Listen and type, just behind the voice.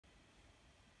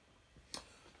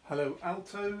Hello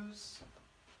Altos,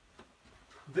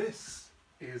 this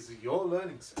is your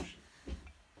learning session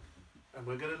and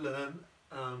we're going to learn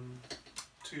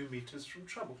 2 meters from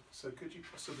trouble. So could you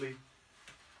possibly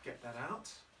get that out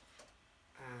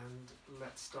and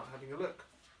let's start having a look.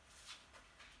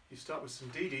 You start with some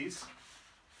DDs,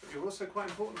 but you're also quite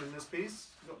important in this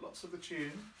piece. You've got lots of the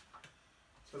tune,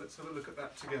 so let's have a look at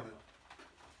that together.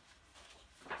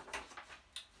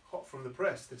 Hot from the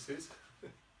press this is.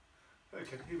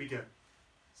 Okay, here we go.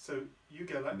 So you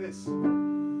go like this. So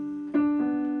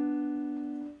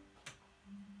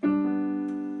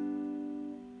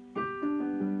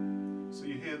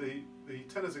you hear the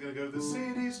tenors are going to go, the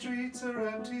city streets are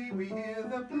empty, we hear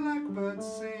the blackbirds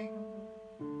sing.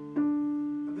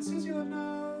 And this is your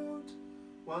note.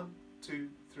 1, 2,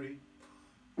 3.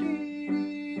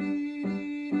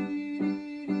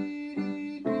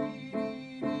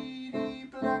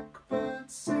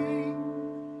 Blackbirds sing.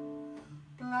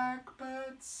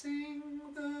 Blackbirds sing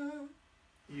the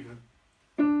even.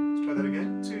 Let's try that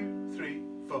again. 2, 3,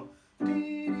 4.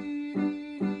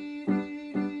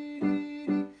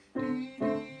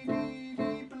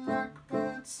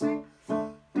 Blackbirds sing.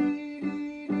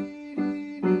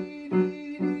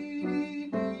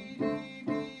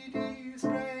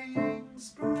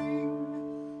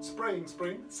 Spraying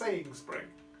spring, saying spring.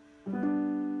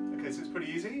 Okay, so it's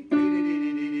pretty easy.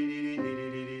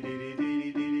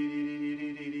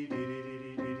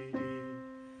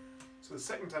 So the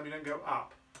second time you don't go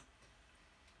up.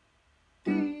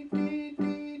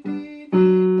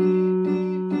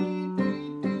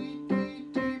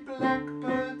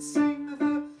 Blackbirds sing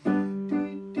the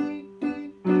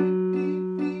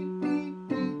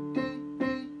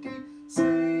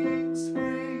saying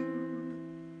spring.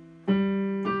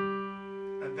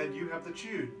 And then you have the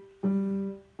tune.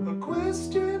 A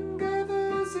question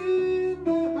gathers in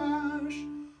the hush.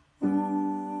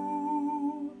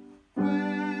 Ooh,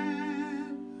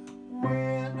 when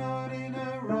we're not in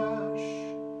a rush.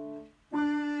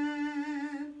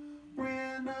 When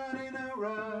we're not in a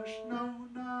rush. No,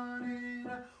 not in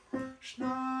a rush.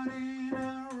 Not in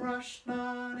a rush.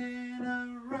 Not in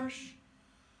a rush.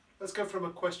 Let's go from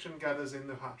a question gathers in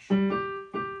the hush.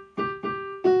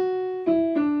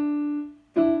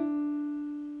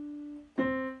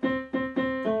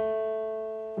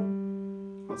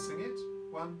 I'll sing it.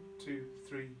 1, 2,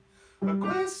 3. A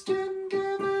question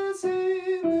gathers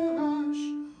in the hush.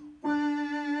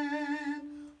 When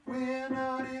we're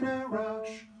not in a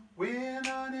rush. We're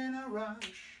not in a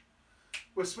rush.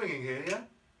 We're swinging here, yeah?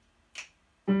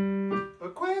 A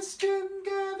question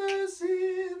gathers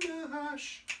in the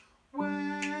hush.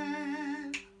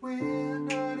 When we're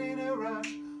not in a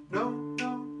rush. No,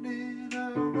 not in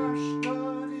a rush.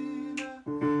 Not in a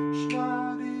rush.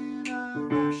 Not in a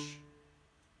rush.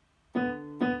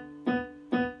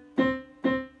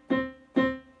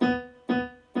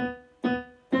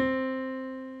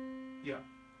 Yeah.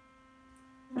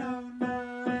 No,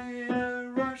 not in a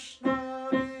rush,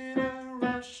 not in a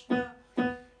rush, not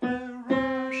in a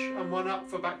rush. And one up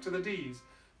for back to the D's.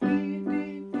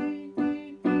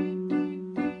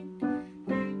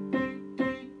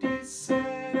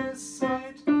 Set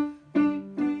aside.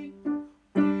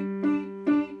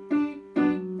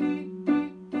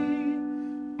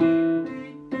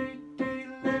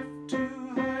 Left to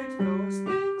hide those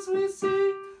things we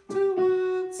seem to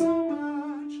want so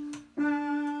much.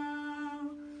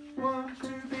 Now want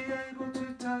to be able to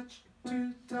touch,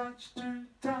 to touch, to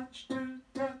touch, to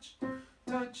touch,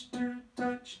 touch, to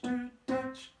touch, to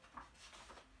touch.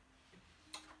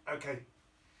 Okay,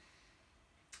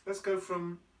 let's go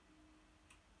from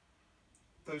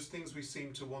those things we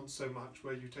seem to want so much,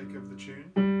 where you take over the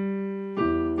tune.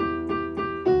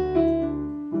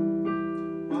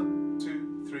 1,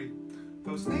 2, 3.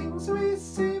 Those things we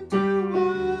seem to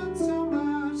want so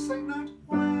much. Sing not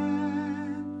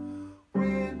when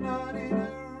we're not in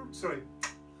a... Sorry.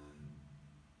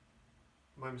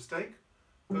 My mistake.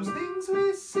 Those things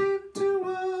we seem to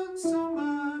want so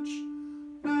much.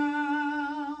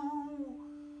 Now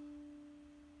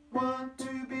want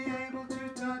to be able to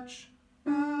touch.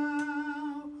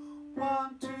 Now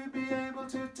want to be able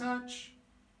to touch.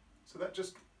 So that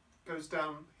just goes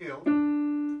downhill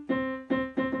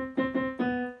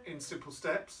in simple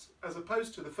steps, as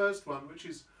opposed to the first one, which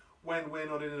is when we're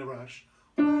not in a rush.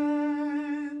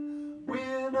 When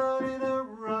we're not in a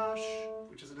rush,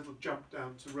 which is a little jump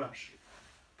down to rush.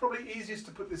 Probably easiest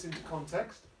to put this into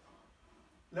context.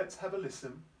 Let's have a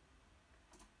listen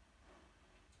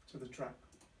to the track.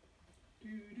 Do,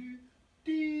 do,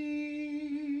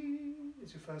 dee.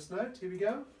 It's your first note. Here we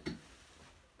go.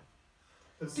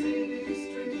 The city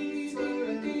streets are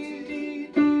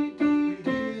empty. We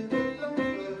hear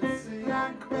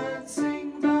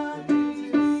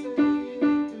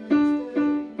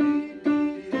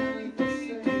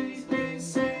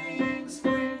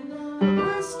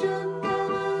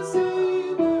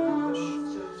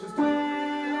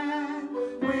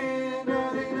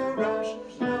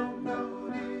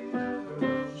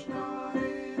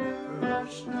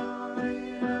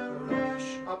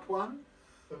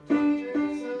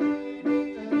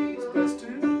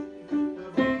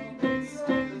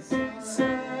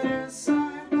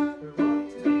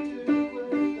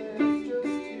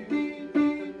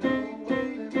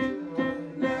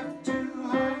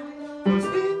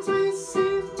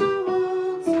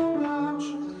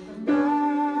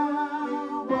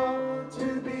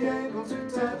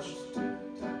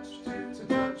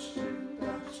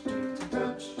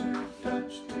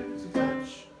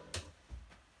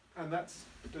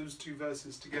those two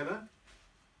verses together.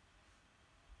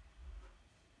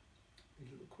 A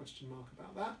little question mark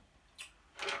about that.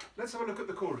 Let's have a look at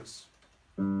the chorus.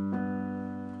 2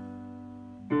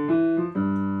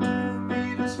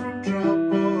 meters from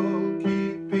trouble,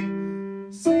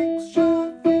 keeping 6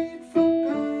 short feet from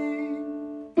pain.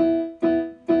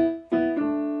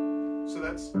 So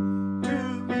that's 2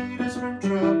 meters from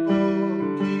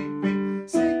trouble, keeping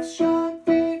 6 short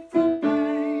feet from pain.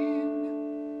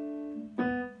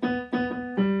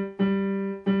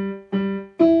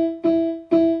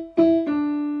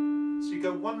 So you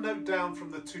go one note down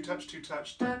from the two touch,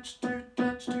 touch, touch, two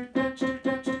touch, two touch, two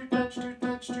touch, two touch, two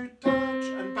touch, two touch,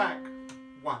 and back.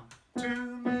 1,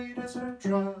 2 meters from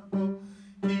trouble,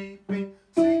 keeping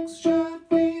 6 short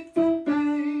feet from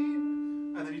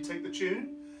pain. And then you take the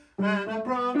tune. And I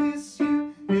promise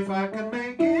you, if I can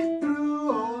make it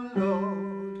through, oh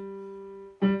Lord.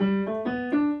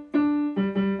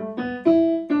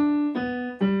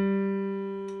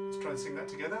 Let's try and sing that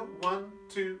together. 1,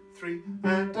 2, 3.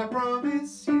 And I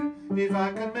promise you, if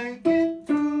I can make it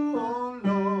through, oh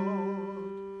Lord.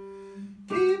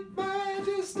 Keep my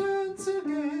distance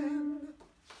again.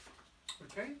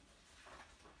 Okay?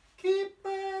 Keep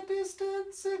my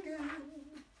distance again.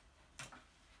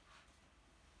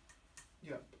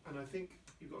 Yep, and I think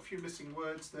you've got a few missing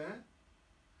words there.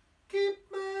 Keep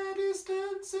my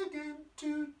distance again,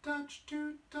 2 touch,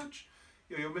 2 touch.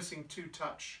 Yeah, you're missing 2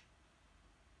 touch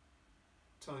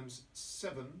times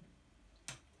 7,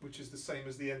 which is the same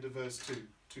as the end of verse 2.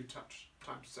 2 touch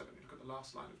times 7. You've got the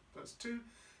last line of verse 2.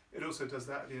 It also does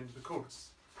that at the end of the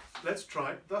chorus. Let's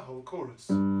try the whole chorus.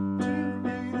 2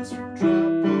 meters from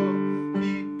trouble,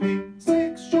 keeping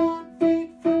 6 short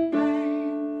feet from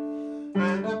pain.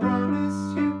 And I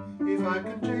promise you, if I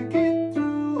can take it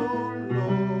through, oh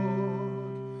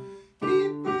Lord.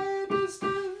 Keep my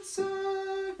distance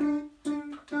again,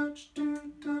 2 touch,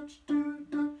 2 touch, 2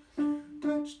 touch, 2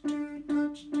 touch, 2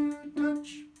 touch, 2 touch.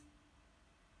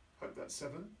 Hope that's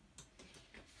 7.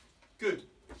 Good.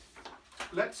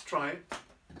 Let's try it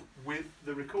with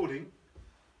the recording,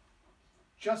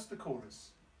 just the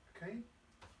chorus, okay?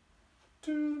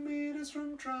 2 meters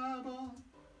from trouble,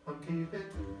 I'm keeping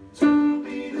 2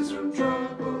 meters from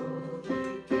trouble,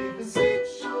 keeping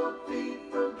 6 short feet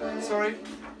from pain. Sorry.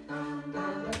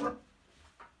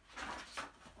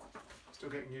 Still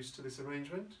getting used to this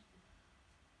arrangement.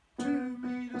 2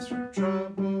 meters from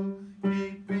trouble,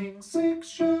 keeping 6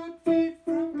 short feet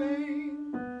from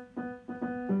pain.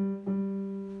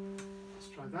 Let's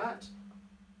try that.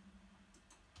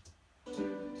 2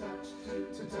 touch, 2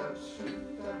 touch,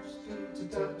 2 touch, 2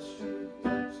 touch, 2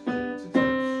 touch, 2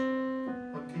 touch.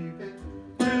 I'm keeping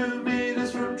 2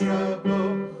 meters from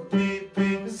trouble,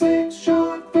 keeping 6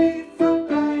 short feet from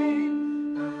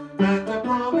pain. And I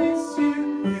promise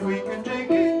you, if we can take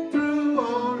it through,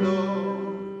 oh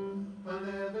Lord, I'll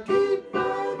never keep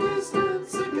my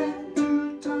distance again.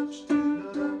 2 touch,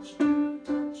 2 touch, 2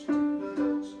 touch, 2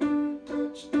 touch, 2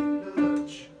 touch, 2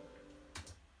 touch.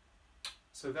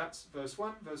 So that's verse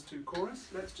 1, verse 2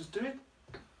 chorus. Let's just do it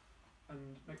and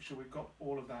make sure we've got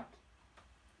all of that.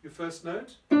 Your first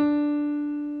note, D.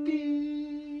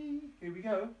 Here we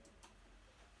go.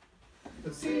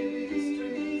 The city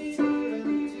streets are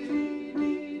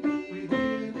empty. We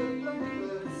hear the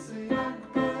blackbirds sing.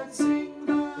 Blackbirds sing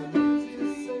the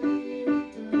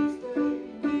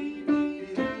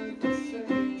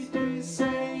Tuesday,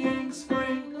 saying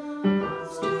spring.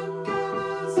 Still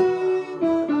gathers in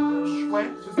the hush.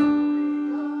 Wait, just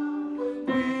we're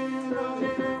not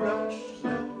in a rush.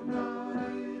 No, not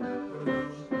in a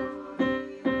rush.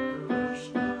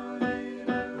 Not in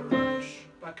a rush.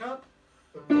 Back up.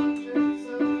 The branches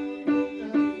of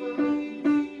the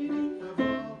vines have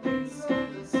all been set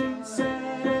aside.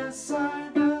 Set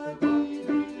aside the body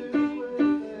to where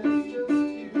there's just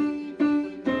you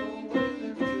and no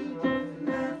one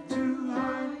left to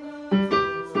hide.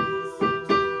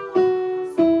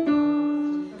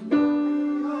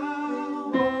 And I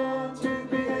want to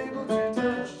be able to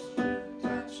touch,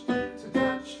 touch, to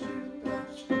touch, to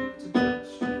touch, to touch,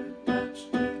 to touch,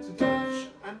 to touch,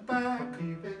 and back.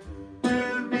 Keeping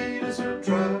 2 meters from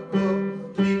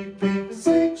trouble, keeping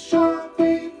 6 short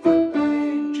feet from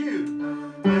pain. June,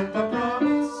 and I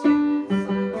promise you,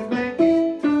 we'll make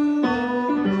it through, oh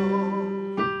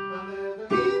Lord. I'll never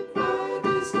keep my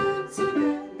distance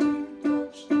again. 2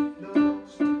 touch, 2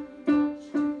 touch, 2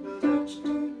 touch, 2 touch,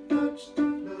 2 touch,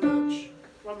 2 touch.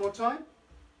 One more time.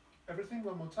 Everything,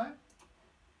 one more time.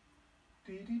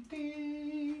 Dee dee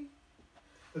dee.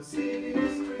 The city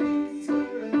streets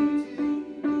are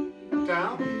empty.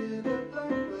 Down. Hear the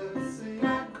blackbirds sing.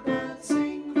 Blackbirds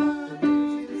sing the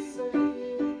Tuesday,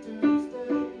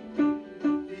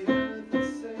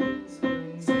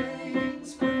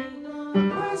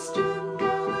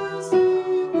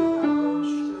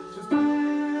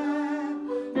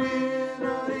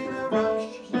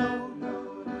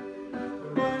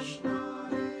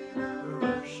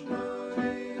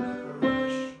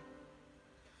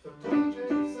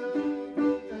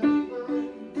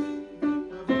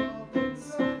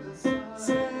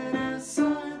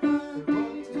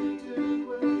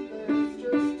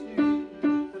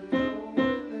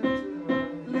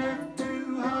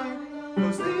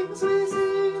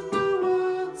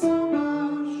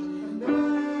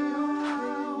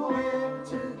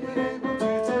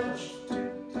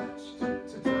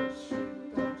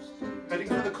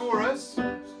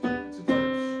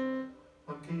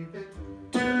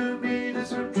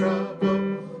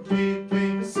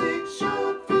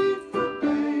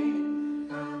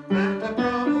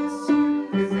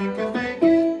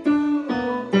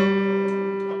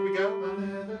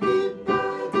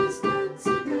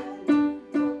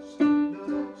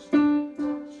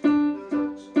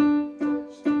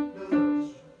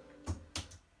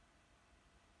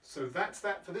 that's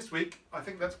that for this week. I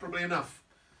think that's probably enough.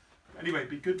 Anyway, it'd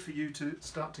be good for you to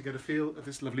start to get a feel of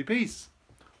this lovely piece.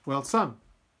 Well, son,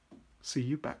 see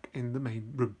you back in the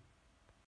main room.